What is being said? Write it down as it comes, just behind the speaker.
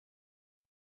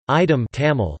Idam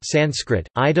Tamil, Sanskrit,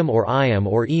 idam or iam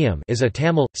or iam is a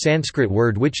Tamil, Sanskrit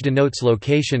word which denotes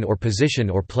location or position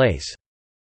or place.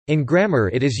 In grammar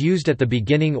it is used at the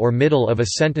beginning or middle of a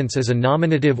sentence as a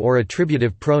nominative or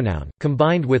attributive pronoun,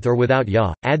 combined with or without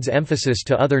ya, adds emphasis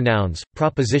to other nouns,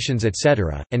 propositions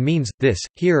etc., and means, this,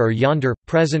 here or yonder,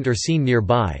 present or seen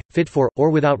nearby, fit for, or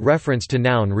without reference to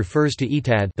noun refers to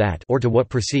etad that or to what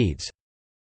precedes.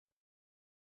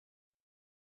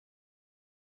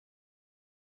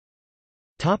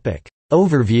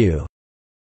 Overview.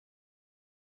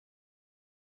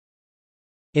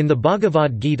 In the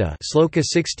Bhagavad Gita Sloka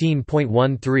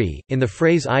 16.13, in the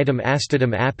phrase idam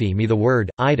astidam api me the word,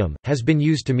 idam, has been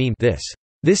used to mean this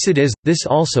it is, this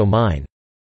also mine.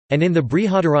 And in the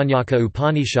Brihadaranyaka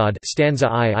Upanishad stanza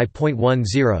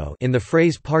I.10, in the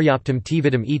phrase paryaptam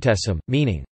tividam etesam,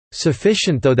 meaning,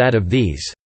 sufficient though that of these.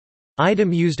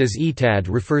 Idam used as etad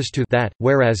refers to that,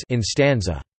 whereas in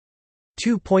stanza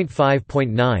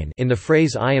 2.5.9 in the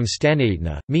phrase I am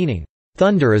stanayitna, meaning,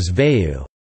 thunder is vayu,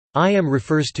 I am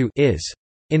refers to is.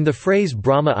 In the phrase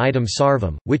Brahma idam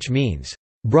sarvam, which means,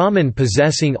 Brahman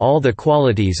possessing all the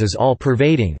qualities is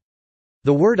all-pervading.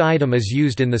 The word idam is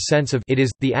used in the sense of it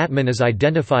is, the Atman is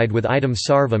identified with idam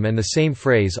sarvam, and the same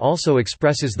phrase also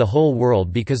expresses the whole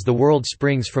world because the world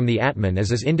springs from the Atman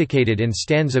as is indicated in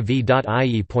stanza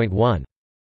v.ie.1.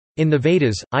 In the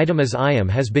Vedas, idam as I am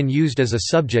has been used as a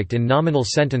subject in nominal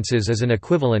sentences as an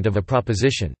equivalent of a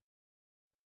proposition.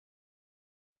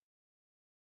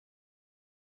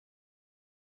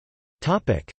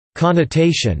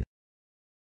 Connotation.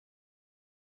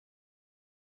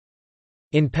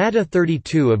 In Pada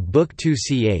 32 of Book 2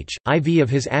 ch. IV of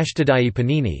his Ashtadhyayi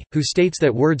Panini, who states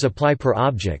that words apply per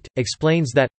object,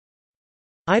 explains that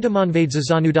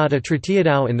Idamanvedzazanudata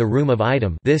tritiyadau in the room of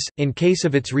idam this, in case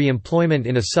of its re-employment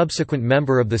in a subsequent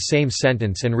member of the same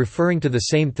sentence and referring to the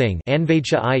same thing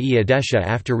anvedsha i.e. adesha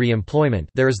after re-employment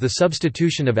there is the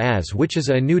substitution of as which is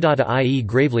a anudata i.e.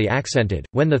 gravely accented,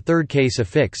 when the third case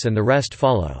affix and the rest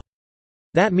follow.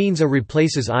 That means a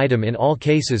replaces idam in all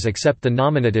cases except the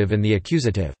nominative and the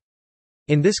accusative.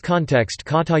 In this context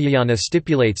Katyayana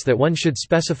stipulates that one should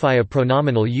specify a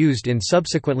pronominal used in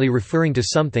subsequently referring to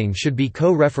something should be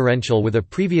co-referential with a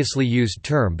previously used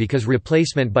term because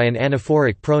replacement by an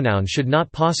anaphoric pronoun should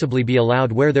not possibly be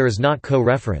allowed where there is not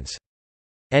co-reference.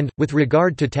 And, with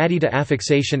regard to tadita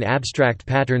affixation abstract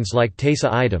patterns like tesa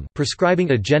idam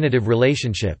prescribing a genitive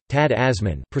relationship, tad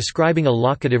asman prescribing a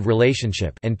locative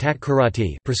relationship, and tat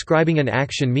karati prescribing an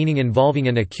action meaning involving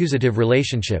an accusative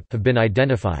relationship have been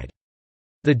identified.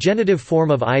 The genitive form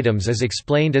of items is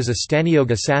explained as a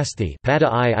staniyoga sasthi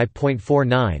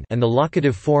and the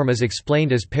locative form is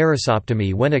explained as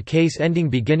parasoptomy when a case ending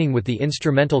beginning with the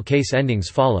instrumental case endings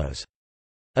follows.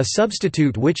 A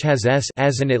substitute which has s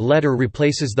as in it letter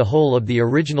replaces the whole of the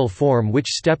original form, which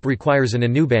step requires an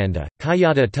anubandha.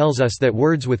 Kayata tells us that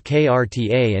words with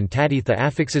krta and taditha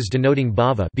affixes denoting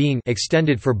bhava being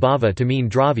extended for bhava to mean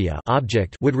dravya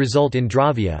object would result in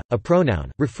dravya, a pronoun,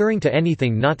 referring to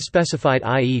anything not specified,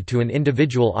 i.e. to an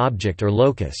individual object or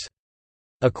locus.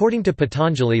 According to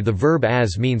Patanjali the verb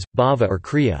as means, bhava or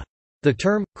kriya. The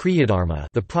term, kriyadharma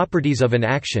the properties of an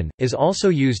action, is also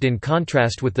used in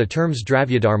contrast with the terms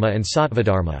dravyadharma and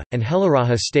sattvadharma, and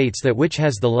Helaraja states that which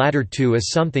has the latter two is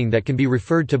something that can be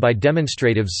referred to by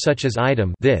demonstratives such as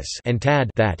idam this and tad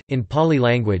that. In Pali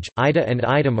language, ida and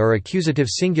idam are accusative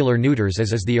singular neuters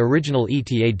as is the original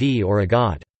etad or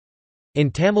agad. In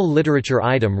Tamil literature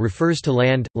idam refers to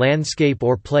land, landscape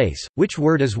or place, which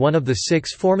word is one of the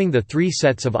six forming the three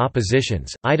sets of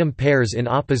oppositions. Idam pairs in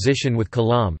opposition with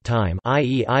kalam time,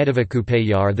 i.e.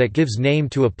 idavakupayar that gives name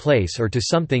to a place or to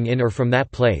something in or from that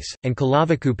place, and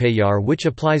kalavakupayar which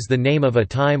applies the name of a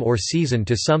time or season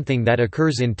to something that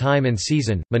occurs in time and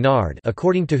season. Menard,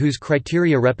 according to whose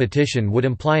criteria repetition would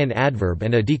imply an adverb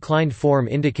and a declined form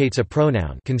indicates a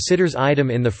pronoun, considers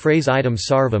idam in the phrase idam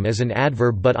sarvam as an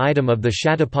adverb but idam of the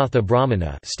Shatapatha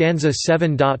Brahmana stanza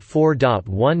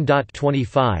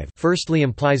 7.4.1.25 firstly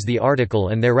implies the article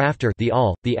and thereafter the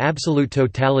all, the absolute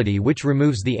totality which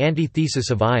removes the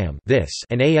antithesis of I am this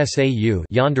and asau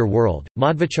yonder world.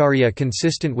 Madhvacharya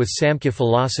consistent with Samkhya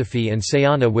philosophy and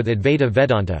Sayana with Advaita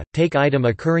Vedanta, take idam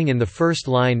occurring in the first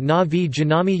line na vi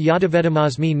janami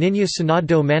yadavedamasmi ninya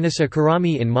sanaddo manasa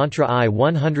karami in mantra I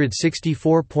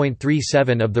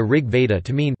 164.37 of the Rig Veda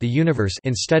to mean the universe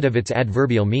instead of its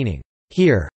adverbial meaning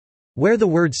here, where the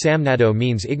word samnado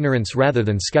means ignorance rather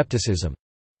than skepticism.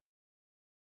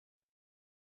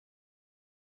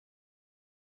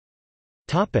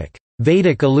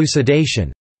 Vedic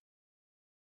elucidation.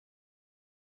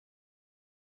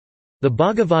 The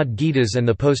Bhagavad Gita's and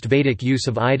the post-Vedic use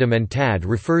of Idam and Tad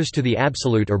refers to the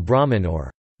Absolute or Brahman or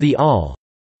the All,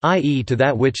 i.e. to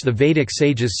that which the Vedic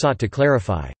sages sought to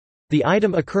clarify. The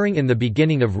Idam occurring in the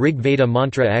beginning of Rig Veda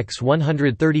Mantra X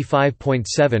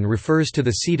 135.7 refers to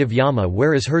the seat of Yama,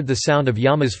 where is heard the sound of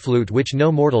Yama's flute which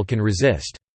no mortal can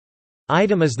resist.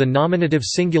 Idam is the nominative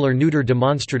singular neuter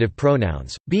demonstrative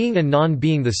pronouns, being and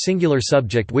non-being the singular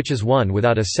subject which is one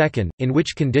without a second, in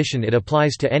which condition it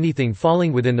applies to anything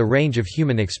falling within the range of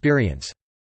human experience.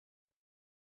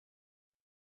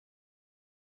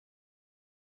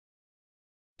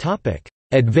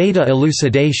 Advaita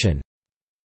elucidation.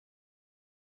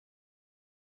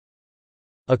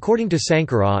 According to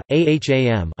Sankara,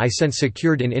 aham I sense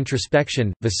secured in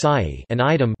introspection, Visaya, and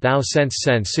idam thou sense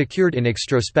secured in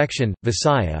extrospection,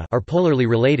 Visaya are polarly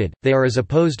related, they are as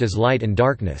opposed as light and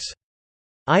darkness.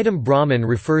 Idam Brahman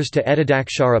refers to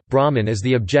Etadakshara, Brahman is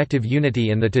the objective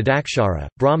unity, and the Tadakshara,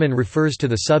 Brahman refers to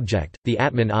the subject, the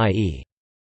Atman, i.e.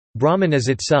 Brahman is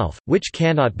itself, which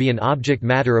cannot be an object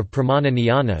matter of pramana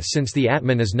jnana since the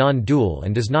Atman is non-dual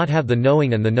and does not have the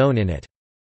knowing and the known in it.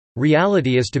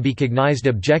 Reality is to be cognized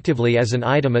objectively as an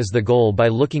item as the goal by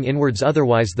looking inwards,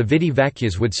 otherwise the Vidhi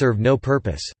Vakyas would serve no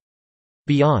purpose.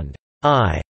 Beyond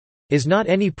I is not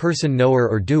any person knower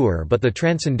or doer but the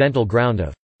transcendental ground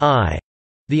of I.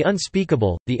 The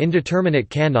unspeakable, the indeterminate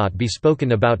cannot be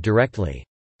spoken about directly.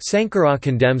 Sankara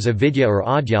condemns avidya or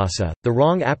adhyasa, the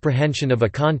wrong apprehension of a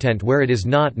content where it is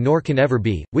not nor can ever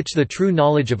be, which the true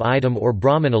knowledge of Idam or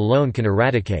Brahman alone can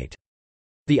eradicate.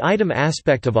 The Idam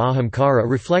aspect of ahamkara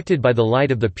reflected by the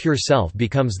light of the pure self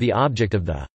becomes the object of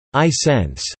the I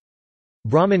sense.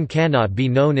 Brahman cannot be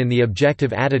known in the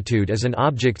objective attitude as an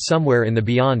object somewhere in the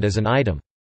beyond as an Idam.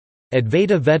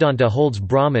 Advaita Vedanta holds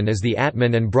Brahman as the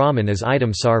Atman and Brahman as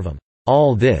Idam Sarvam,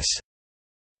 all this.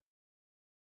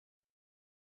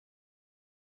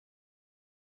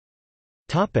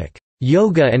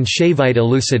 Yoga and Shaivite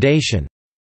elucidation.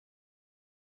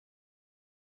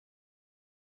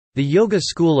 The Yoga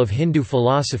school of Hindu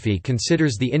philosophy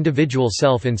considers the individual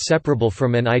self inseparable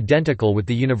from and identical with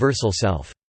the universal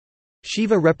self.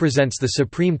 Shiva represents the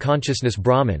supreme consciousness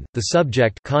Brahman, the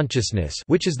subject consciousness,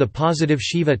 which is the positive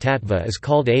Shiva tattva, is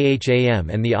called aham,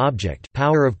 and the object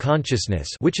power of consciousness,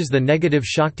 which is the negative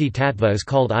Shakti tattva, is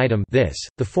called idam. This,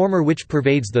 the former which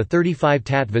pervades the 35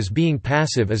 tattvas being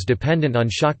passive, is dependent on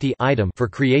Shakti idam for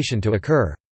creation to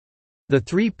occur. The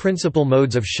three principal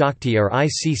modes of Shakti are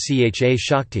Iccha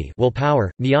Shakti, willpower,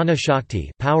 Jnana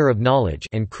Shakti, power of knowledge,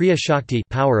 and Kriya Shakti,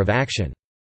 power of action.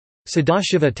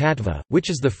 Sadashiva Tattva, which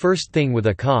is the first thing with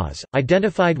a cause,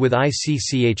 identified with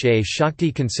Iccha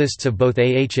Shakti, consists of both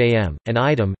aham and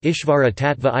idam. Ishvara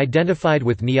Tattva identified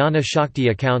with Jnana Shakti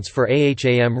accounts for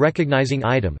aham recognizing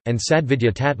idam, and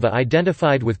Sadvidya Tattva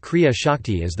identified with Kriya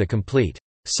Shakti is the complete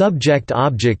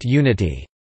subject-object unity.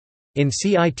 In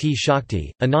Cit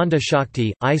Shakti, Ananda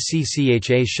Shakti,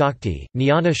 Iccha Shakti,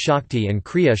 Jnana Shakti and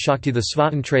Kriya Shakti, the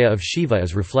Svatantraya of Shiva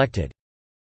is reflected.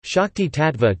 Shakti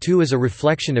Tattva too is a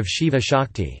reflection of Shiva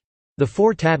Shakti. The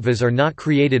four tattvas are not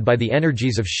created by the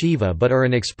energies of Shiva but are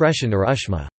an expression or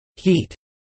ushma heat,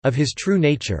 of his true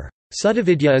nature.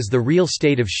 Sudavidya is the real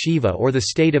state of Shiva or the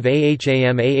state of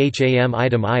aham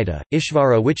idam ida,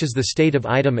 Ishvara which is the state of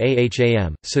idam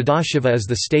aham, Sadashiva is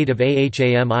the state of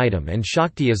aham idam, and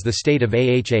Shakti is the state of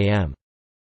aham.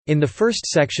 In the first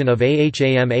section of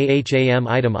aham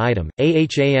idam,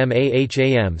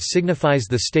 aham signifies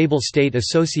the stable state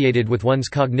associated with one's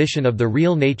cognition of the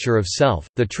real nature of self,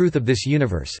 the truth of this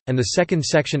universe, and the second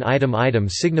section idam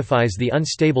signifies the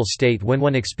unstable state when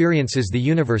one experiences the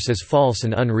universe as false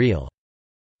and unreal.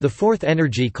 The fourth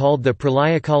energy, called the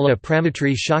pralayakala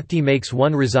pramatri Shakti, makes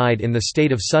one reside in the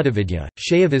state of Sudavidya.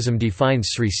 Shaivism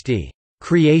defines srishti,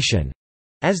 creation,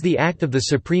 as the act of the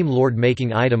Supreme Lord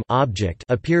making idam object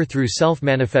appear through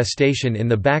self-manifestation in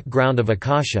the background of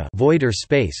akasha void or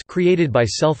space created by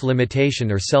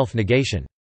self-limitation or self-negation.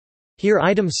 Here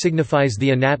idam signifies the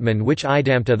anatman, which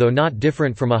idamta, though not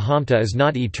different from ahamta, is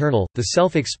not eternal. The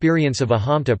self-experience of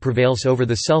ahamta prevails over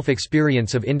the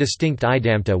self-experience of indistinct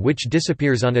idamta, which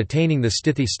disappears on attaining the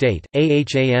sthiti state.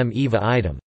 Aham eva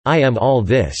idam, I am all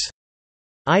this.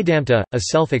 Idamta, a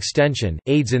self-extension,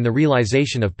 aids in the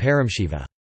realization of Paramshiva.